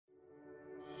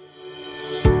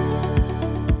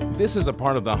This is a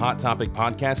part of the Hot Topic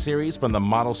podcast series from the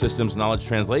Model Systems Knowledge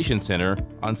Translation Center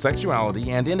on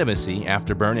sexuality and intimacy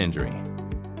after burn injury.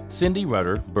 Cindy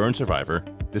Rudder, burn survivor,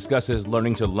 discusses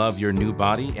learning to love your new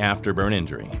body after burn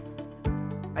injury.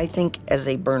 I think as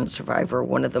a burn survivor,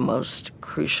 one of the most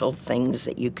crucial things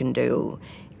that you can do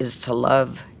is to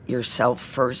love yourself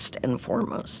first and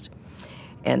foremost.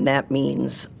 And that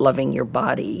means loving your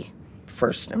body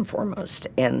first and foremost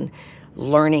and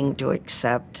learning to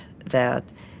accept that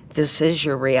this is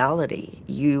your reality.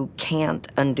 You can't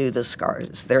undo the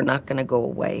scars. They're not going to go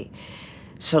away.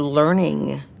 So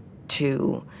learning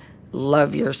to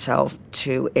love yourself,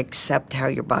 to accept how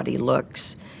your body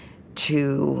looks,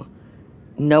 to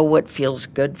know what feels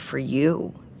good for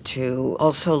you, to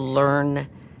also learn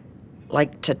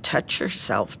to touch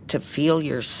yourself, to feel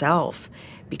yourself,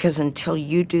 because until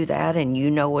you do that and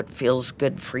you know what feels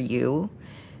good for you,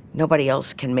 nobody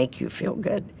else can make you feel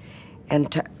good. And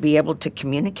to be able to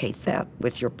communicate that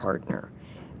with your partner,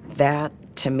 that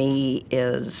to me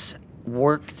is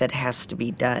work that has to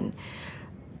be done.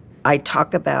 I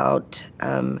talk about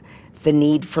the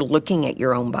need for looking at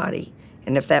your own body.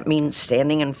 And if that means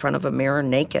standing in front of a mirror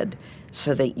naked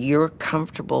so that you're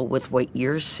comfortable with what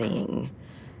you're seeing,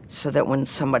 so that when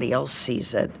somebody else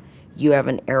sees it, you have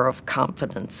an air of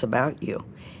confidence about you.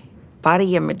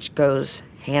 Body image goes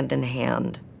hand in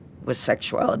hand with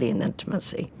sexuality and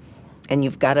intimacy. And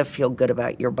you've got to feel good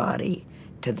about your body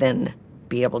to then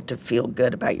be able to feel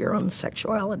good about your own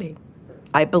sexuality.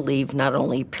 I believe not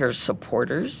only peer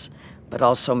supporters, but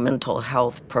also mental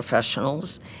health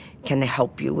professionals can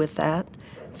help you with that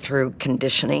through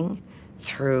conditioning,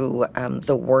 through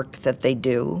the work that they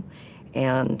do,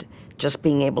 and just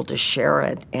being able to share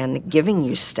it and giving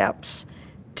you steps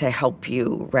to help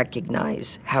you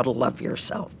recognize how to love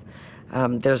yourself.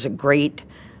 There's a great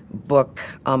book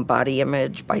on body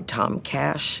image by Tom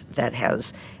Cash that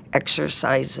has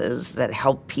exercises that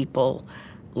help people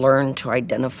learn to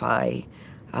identify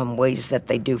ways that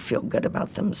they do feel good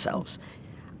about themselves.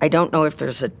 I don't know if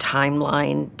there's a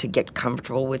timeline to get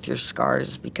comfortable with your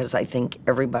scars because I think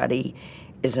everybody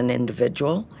is an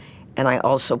individual. And I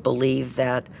also believe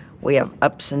that we have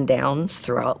ups and downs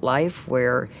throughout life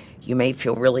where you may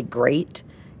feel really great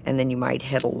and then you might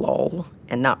hit a lull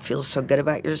and not feel so good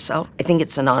about yourself. I think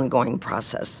it's an ongoing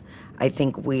process. I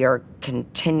think we are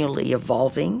continually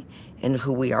evolving in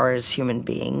who we are as human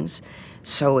beings.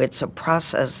 So it's a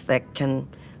process that can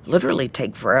literally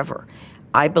take forever.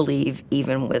 I believe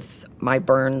even with my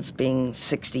burns being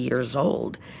 60 years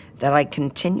old, that I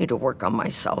continue to work on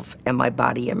myself and my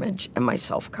body image and my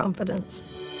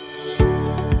self-confidence.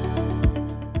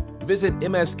 Visit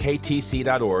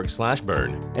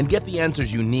msktc.org/burn and get the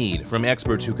answers you need from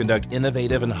experts who conduct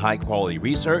innovative and high-quality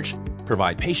research,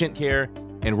 provide patient care,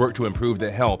 and work to improve the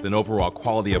health and overall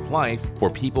quality of life for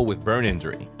people with burn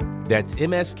injury. That's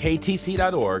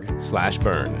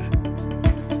msktc.org/burn.